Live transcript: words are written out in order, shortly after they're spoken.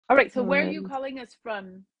All right. So where are you Mm. calling us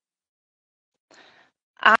from?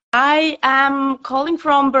 I am calling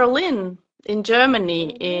from Berlin in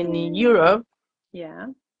Germany, in Berlin. Europe. Yeah.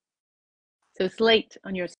 So it's late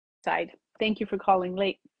on your side. Thank you for calling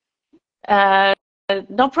late. Uh,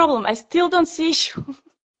 no problem. I still don't see you.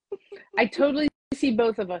 I totally see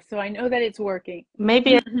both of us, so I know that it's working.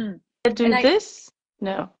 Maybe And I do I this?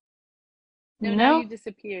 No. no, now you No?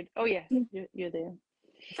 disappeared. Oh yes, you're there.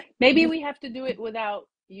 Maybe we have to do it without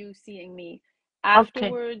you seeing me. Okay.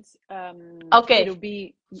 Afterwards, Okay. it'll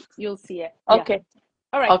be you'll see it. Yeah. Okay.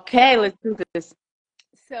 All right. Okay, let's do this.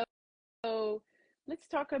 So let's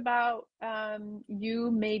talk about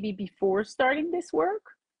you maybe before starting this work,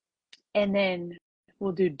 and then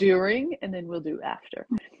we'll do during, and then we'll do after.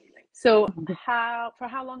 So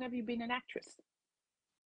how long have you been an actress?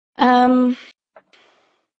 Um,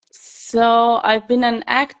 so I've been an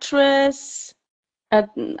actress. At,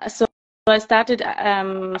 so I started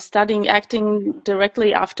studying acting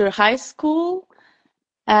directly after high school.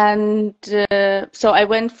 And so I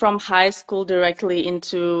went from high school directly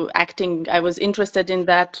into acting. I was interested in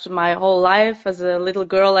that my whole life. As a little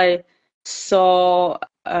girl, I saw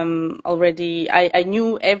already. I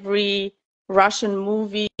knew every Russian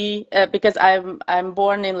movie because I'm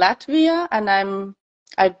born in Latvia, and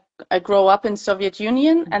I I grew up in Soviet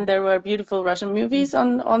Union, and there were beautiful Russian movies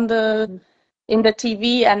on the in the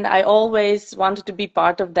TV, and I always wanted to be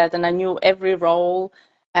part of that, and I knew every role,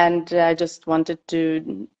 and I just wanted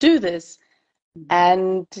to do this.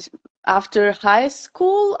 And after high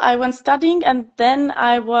school, I went studying, and then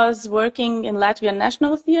I was working in Latvian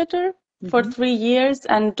National Theatre for 3 years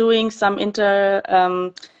and doing some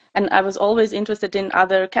and I was always interested in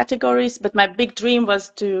other categories, but my big dream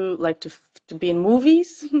was to be in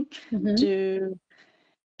movies, Mm-hmm. to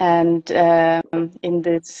and in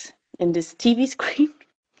this TV screen.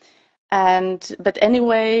 And but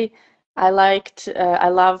anyway, I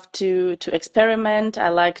love to experiment. I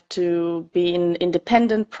like to be in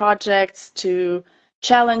independent projects, to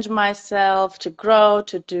challenge myself, to grow,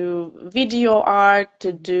 to do video art,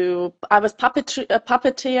 to do. I was a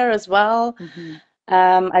puppeteer as well. Mm-hmm.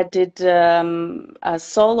 I did a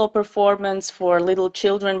solo performance for little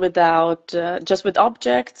children without just with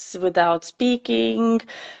objects, without speaking.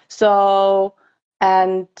 So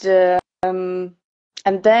and um,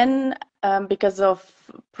 and then because of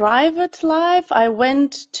private life, I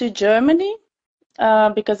went to Germany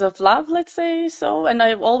because of love, let's say so. And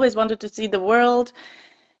I've always wanted to see the world.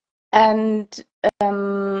 And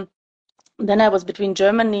um, then I was between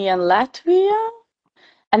Germany and Latvia.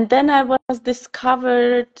 And then I was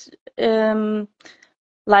discovered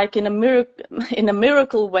like in a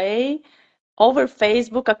miracle way over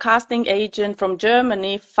Facebook. A casting agent from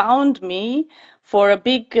Germany found me for a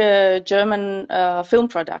big German film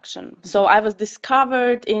production. So I was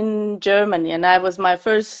discovered in Germany, and I was my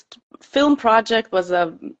first film project was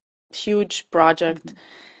a huge project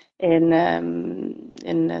in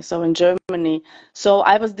Germany. So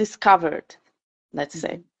I was discovered, let's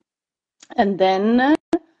say, and then.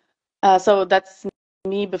 So that's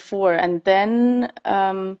me before, and then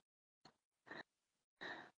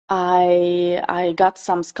I got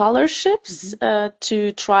some scholarships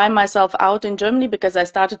to try myself out in Germany because I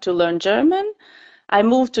started to learn German. I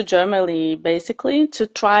moved to Germany basically to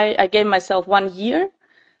try. I gave myself 1 year,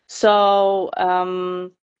 so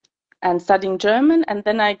and studying German, and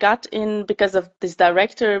then I got in because of this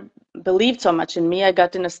director believed so much in me. I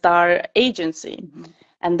got in a star agency,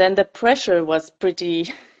 and then the pressure was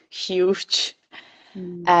pretty huge.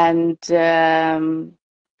 And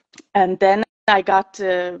then I got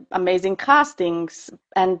amazing castings,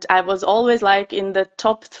 and I was always like in the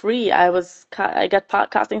top three. I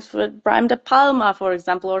got castings for Brian De Palma, for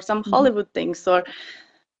example, or some Hollywood things, or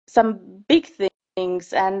some big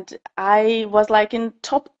things, and I was like in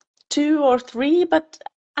top 2 or 3, but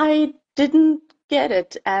I didn't get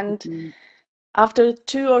it. And after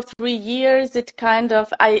 2 or 3 years, it kind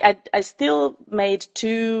of I still made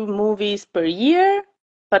 2 movies per year,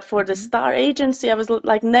 but for the star agency, I was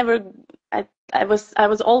like never. I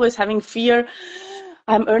was always having fear.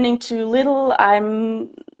 I'm earning too little.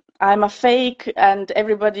 I'm a fake, and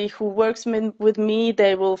everybody who works with me,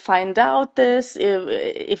 they will find out this.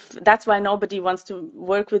 If that's why nobody wants to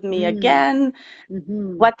work with me again.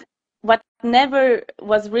 Mm-hmm. What never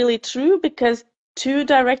was really true because 2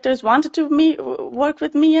 directors wanted to work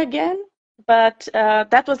with me again, but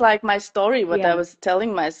that was like my story, what I Yeah. was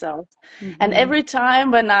telling myself. And Mm-hmm. every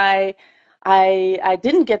time when I I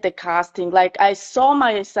didn't get the casting. Like I saw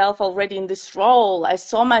myself already in this role. I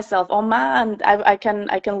saw myself, oh man, I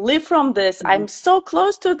can live from this. Mm-hmm. I'm so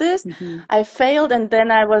close to this. Mm-hmm. I failed, and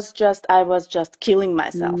then I was just killing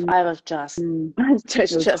myself. I was just Mm-hmm.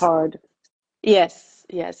 It was just hard. yes,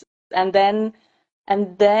 yes. And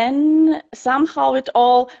then somehow it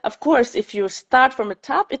all, of course, if you start from the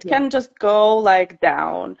top, it Yeah. can just go like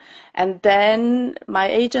down. And then my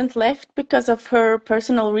agent left because of her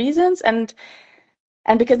personal reasons, and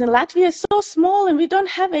because in Latvia is so small and we don't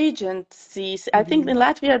have agencies. I think Mm-hmm. in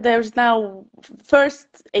Latvia there's now first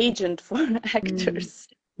agent for Mm-hmm. actors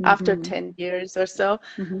after Mm-hmm. 10 years or so.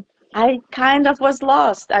 Mm-hmm. I kind of was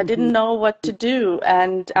lost. I Mm-hmm. didn't know what to do,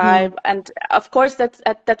 and Mm-hmm. and of course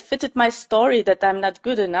that fitted my story that I'm not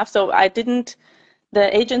good enough. So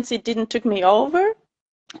the agency didn't took me over,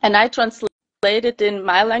 and I translated in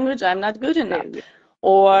my language. I'm not good enough, Failure.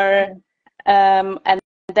 or Yeah. and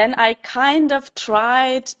then I kind of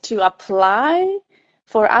tried to apply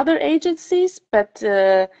for other agencies, but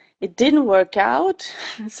it didn't work out.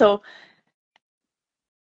 So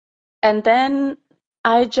and then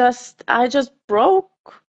I just broke.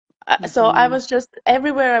 So I Mm-hmm. was just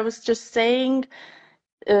everywhere. I was just seeing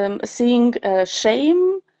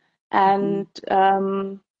shame, Mm-hmm.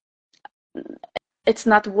 and it's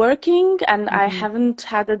not working, and I Mm-hmm. haven't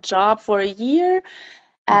had a job for a year.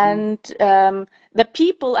 Mm-hmm. And the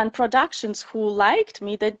people and productions who liked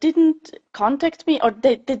me, they didn't contact me, or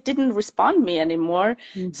they didn't respond me anymore.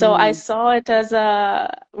 So I Mm-hmm. saw it as a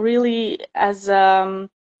really as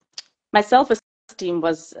my self-esteem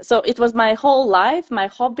was, so it was my whole life, my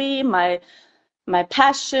hobby, my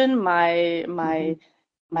passion, Mm-hmm.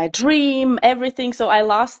 my dream, everything. So I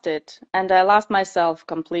lost it, and I lost myself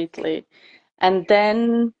completely. And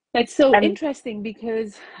then That's so and interesting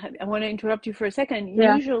because I want to interrupt you for a second.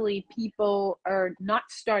 yeah, Usually people are not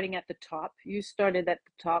starting at the top. You started at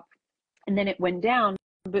the top and then it went down.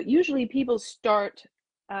 But usually people start,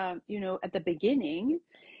 at the beginning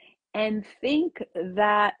and think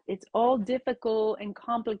that it's all difficult and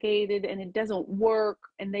complicated and it doesn't work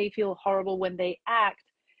and they feel horrible when they act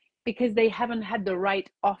because they haven't had the right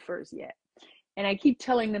offers yet. And I keep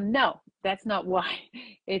telling them, no, that's not why.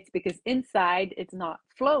 It's because inside it's not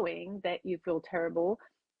flowing that you feel terrible.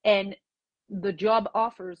 And the job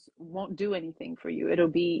offers won't do anything for you. It'll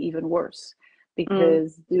be even worse mm,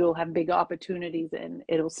 because you'll have big opportunities and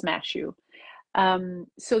it'll smash you.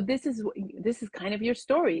 So this is kind of your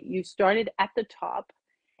story. You started at the top,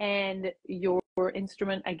 and your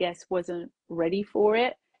instrument, I guess, wasn't ready for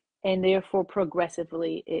it, and therefore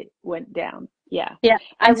progressively it went down. Yeah. yeah,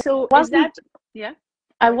 And so is that, wasn't yeah,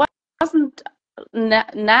 I sorry. wasn't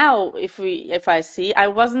now if I see I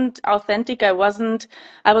wasn't authentic. I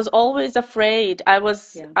was always afraid.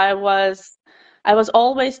 Yeah. I was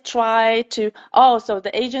always try to, oh, so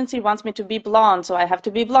the agency wants me to be blonde, so I have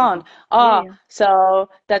to be Hmm. blonde. Yeah, Oh, yeah. so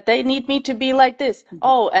that they need me to be like this. Hmm.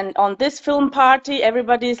 Oh, and on this film party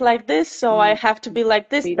everybody is like this, so I Hmm. have to be like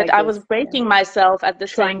this. Be But like I this. was Yeah. breaking myself at the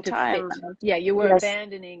Trying same to time. fit. Yeah, you were Yes.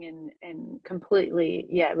 abandoning and completely,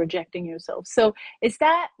 yeah, rejecting yourself. So is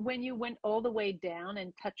that when you went all the way down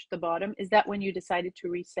and touched the bottom? Is that when you decided to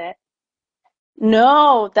reset?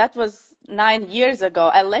 No, that was 9 years ago.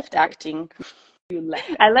 I left Okay, acting. you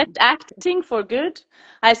left I left acting. Okay. acting for good.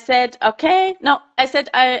 I said, okay, no, I said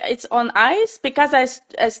it's on ice because I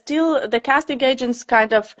still the casting agents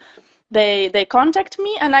kind of they contact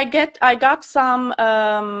me, and I got some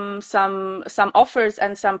offers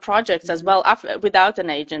and some projects as Hmm. well without an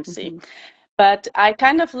agency. Hmm. But I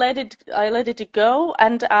let it go,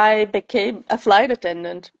 and I became a flight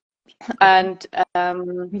attendant. Okay. And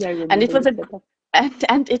Yeah, I and it remember was you a said that.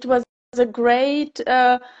 and it was a great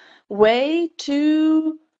way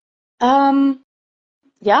to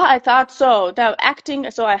yeah, I thought so. Now acting,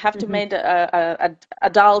 so I have to Hmm. make a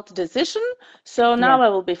adult decision. So Yeah. now I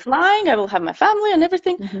will be flying. I will have my family and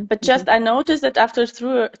everything. Hmm. But Hmm. just I noticed that after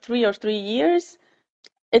 3 or 3 years,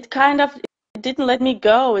 it kind of it didn't let me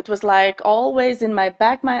go. It was like always in my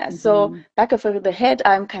Hmm. back of the head.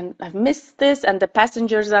 I've missed this, and the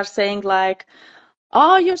passengers are saying like,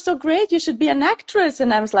 "Oh, you're so great. You should be an actress."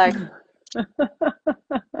 And I was like,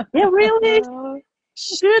 "Yeah, really?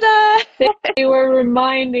 Should I?" They were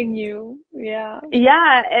reminding you. Yeah.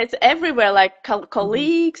 Yeah, it's everywhere, like Hmm.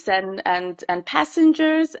 colleagues and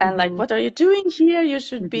passengers, and like, Hmm. what are you doing here? You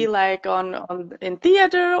should Hmm. be like on in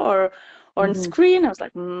theater or on Hmm. screen. I was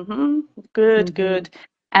like, mm-hmm, good, Hmm. good.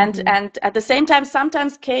 And at the same time,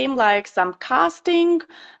 sometimes came like some casting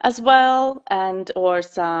as well, and or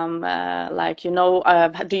some like,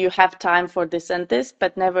 do you have time for this and this,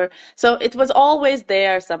 but never. So it was always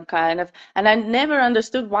there, some kind of, and I never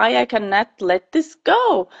understood why I cannot let this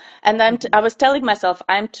go. And I was telling myself,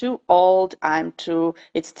 I'm too old,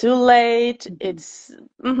 it's too late, it's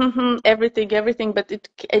everything, but it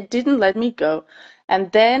didn't let me go. And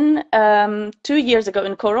then 2 years ago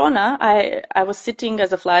in Corona, I was sitting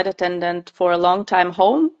as a flight attendant for a long time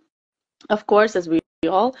home, of course, as we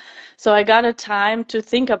all. So I got a time to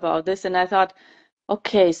think about this, and I thought,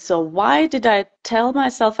 okay, so why did I tell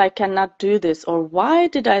myself I cannot do this? Or why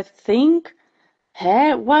did I think,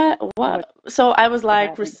 hey, what? So I was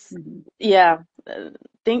like, yeah,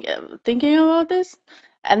 thinking about this.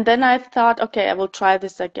 And then I thought, okay, I will try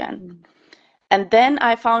this again. And then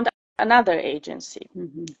I found another agency.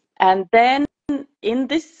 And then in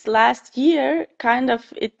this last year, kind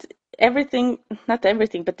of not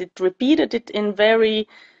everything, but it repeated it in very,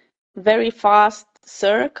 very fast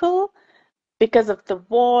circle. Because of the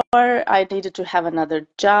war, I needed to have another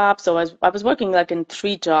job. So I was working like in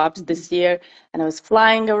 3 jobs this year, and I was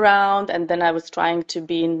flying around, and then I was trying to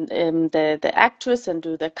be in the actress and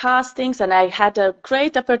do the castings. And I had a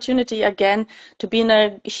great opportunity again to be in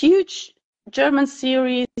a huge German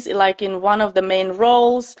series, like in one of the main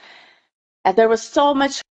roles. And there was so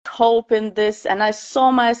much hope in this, and I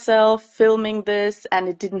saw myself filming this, and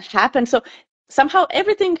it didn't happen. So somehow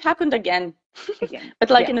everything happened again. But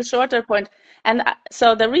like in a shorter point. And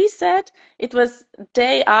so the reset, it was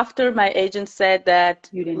day after my agent said that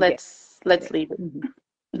let's leave it.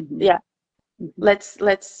 Yeah. Let's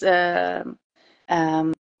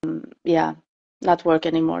not work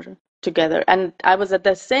anymore together. And I was at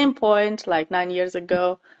the same point like 9 years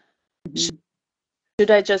ago.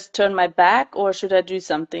 Should I just turn my back, or should I do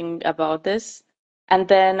something about this? And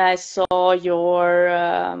then I saw your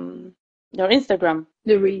Instagram.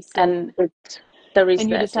 The reset. And the reset.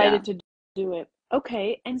 And you decided to do it.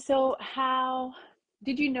 Okay. And so how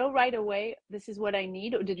did you know right away this is what I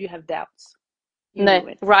need, or did you have doubts? No,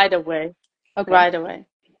 right away. Okay. Right away.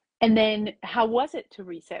 And then how was it to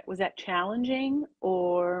reset? Was that challenging,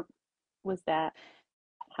 or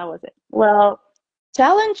how was it? Well,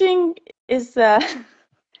 challenging is how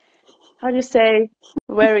do you say,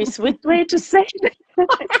 very sweet way to say it.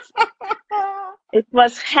 It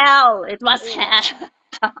was hell. It was hell.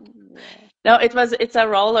 No, it's a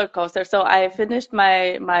roller coaster. So I finished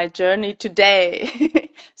my journey today.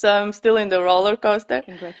 So I'm still in the roller coaster.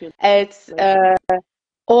 Congratulations. It's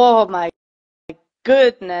oh my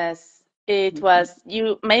goodness. It was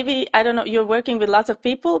maybe, I don't know, you're working with lots of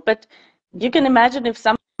people, but you can imagine if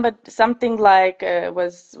something like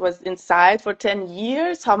was inside for 10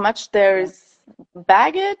 years, how much there is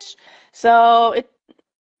baggage. So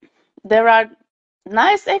there are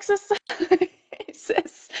nice exercises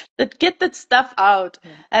that get that stuff out,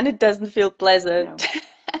 and it doesn't feel pleasant.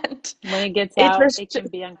 And when it gets out, it can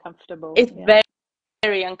be uncomfortable. It's very,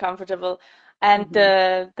 very uncomfortable. And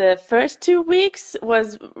the first 2 weeks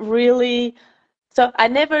was really, so I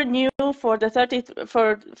never knew for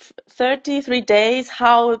 33 days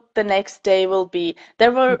how the next day will be.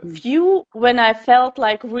 There were few when I felt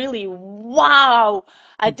like really, wow,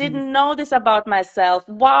 I didn't know this about myself.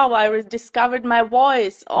 Wow, I rediscovered my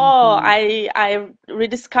voice. Oh, I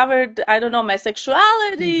rediscovered, I don't know, my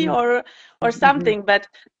sexuality or something. But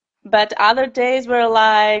other days were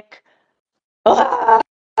like, oh,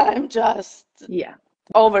 I'm just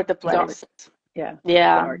over the place.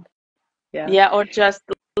 Dark. Yeah, or just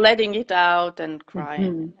letting it out and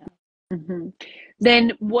crying.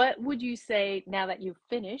 Then what would you say now that you've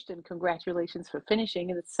finished, and congratulations for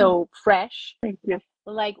finishing, and it's so fresh? Thank you.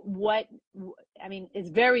 Like it's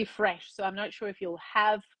very fresh, so I'm not sure if you'll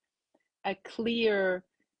have a clear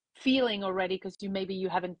feeling already, because maybe you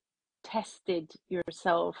haven't tested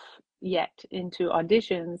yourself yet into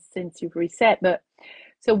auditions since you've reset. But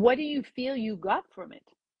so what do you feel you got from it?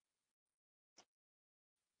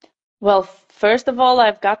 Well, first of all,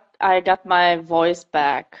 I got my voice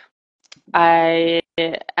back. And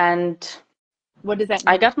what does that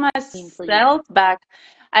mean? I got myself back.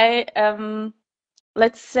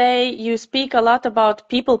 Let's say you speak a lot about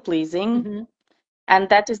people pleasing, and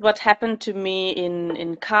that is what happened to me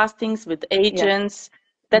in castings with agents.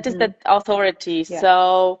 That is the authority.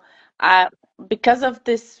 So because of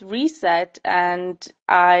this reset, and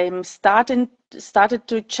I'm started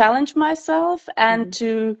to challenge myself and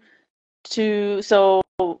to be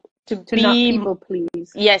not people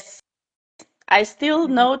please. Yes, I still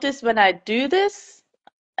notice when I do this,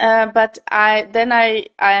 but I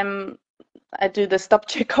do the stop,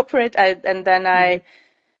 check, operate, and then I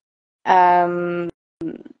Um,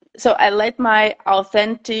 so I let my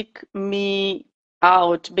authentic me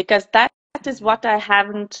out because that is what I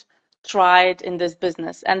haven't tried in this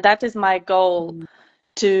business, and that is my goal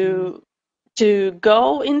Mhm. to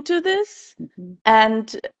go into this Mhm.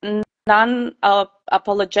 and non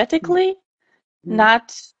apologetically, Mhm.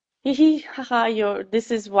 not hee hee haha,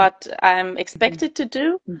 this is what I'm Mhm. expected to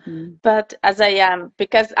do, Mhm. but as I am,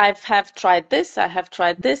 because have tried this, I have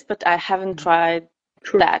tried this, but I haven't Mhm. tried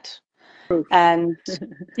Truth. that. And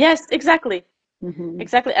yes, exactly. Mhm.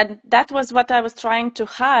 Exactly. And that was what I was trying to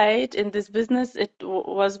hide in this business. It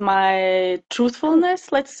was my Truth.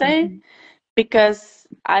 truthfulness, let's say, Mhm. because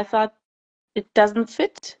I thought it doesn't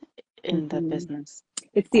fit in the Mhm. business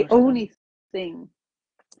It's the or so. only thing.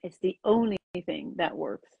 It's the only thing that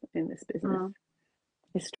works in this business. Mm,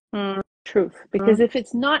 It's mm, truth. Because mm, if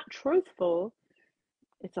it's not truthful,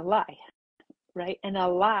 it's a lie, right? And a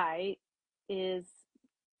lie is,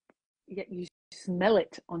 yet you smell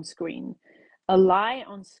it on screen. A lie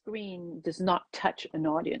on screen does not touch an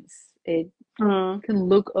audience. It mm, can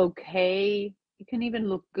look okay, it can even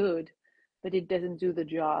look good, but it doesn't do the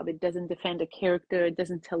job. It doesn't defend a character, it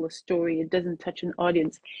doesn't tell a story, it doesn't touch an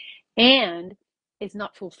audience, and it's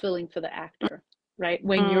not fulfilling for the actor, right?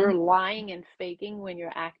 When you're mm, lying and faking when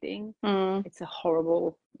you're acting, mm, it's a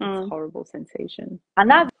mm. horrible sensation. Yeah.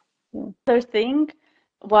 Another Yeah. thing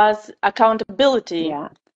was accountability. Yeah.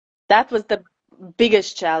 That was the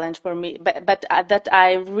biggest challenge for me, but that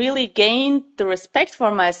I really gained the respect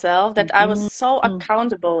for myself, that I was Mm-hmm. so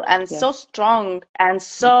accountable and Yes. so strong, and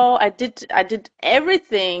so I did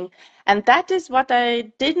everything, and that is what I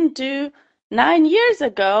didn't do 9 years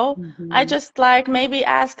ago. I Mm-hmm. just like maybe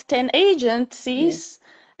asked 10 Yes. agencies,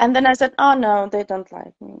 and then I said, oh no, they don't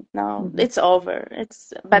like me, no, Mm-hmm. it's over,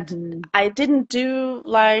 but Mm-hmm. I didn't do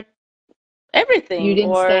like You everything,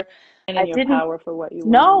 didn't stand or in I your didn't, power for what you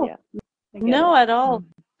wanted. no, Yeah, I get no it. at all.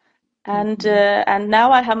 Mm-hmm. And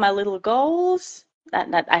now I have my little goals.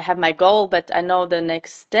 Not I have my goal, but I know the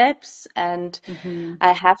next steps, and Mm-hmm.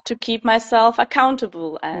 I have to keep myself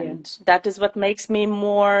accountable, Yeah. and that is what makes me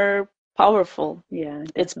more powerful. Yeah,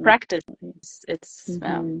 It's definitely. practice. It's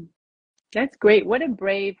Mm-hmm. That's great. What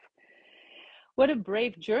a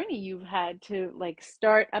brave journey you've had to like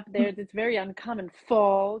start up there. It's very uncommon.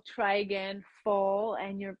 Fall, try again, fall,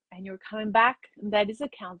 and you're coming back. That is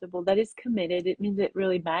accountable. That is committed. It means it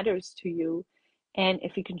really matters to you. And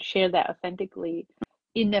if you can share that authentically,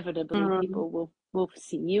 inevitably mm. people will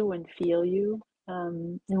see you and feel you,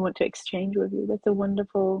 and want to exchange with you. That's a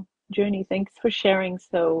wonderful journey. Thanks for sharing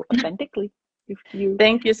so authentically.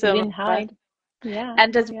 Thank you You so didn't much. hide. Yeah,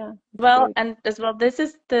 And yeah, it's great. this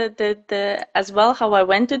is the as well how I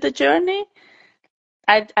went to the journey.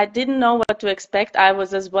 I didn't know what to expect. I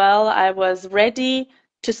was ready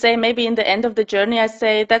to say maybe in the end of the journey I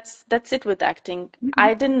say that's it with acting. Hmm.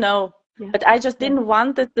 I didn't know, Yeah, but I just yeah, didn't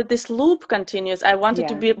want that this loop continues. I wanted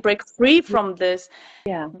to yeah, break free from this.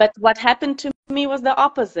 yeah. But what happened to me was the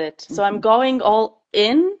opposite. So I'm Hmm. going all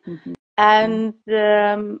in, Hmm.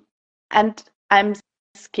 and I'm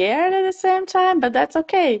scared at the same time, but that's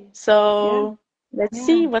okay. Yeah, So let's yeah,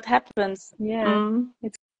 see what happens. yeah. Mm.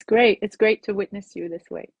 It's great. It's great to witness you this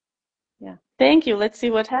way. Yeah. Thank you. Let's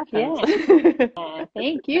see what happens. Yeah.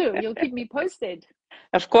 Thank you. You'll keep me posted.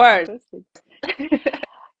 Of Keep me course. posted.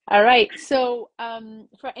 All right. So,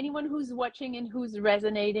 for anyone who's watching and who's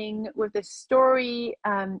resonating with this story,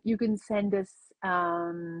 you can send us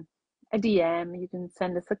a DM. You can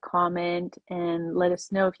send us a comment and let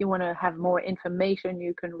us know if you want to have more information.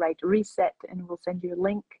 You can write reset, and we'll send you a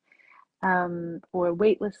link, or a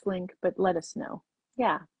waitlist link. But let us know.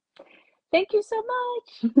 Yeah. Thank you so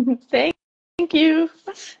much. Thank you.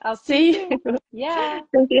 I'll see you See soon. you. Yeah.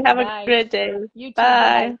 Thank you. Have a Bye. great day. You too. Bye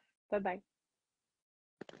bye. Bye. Bye bye.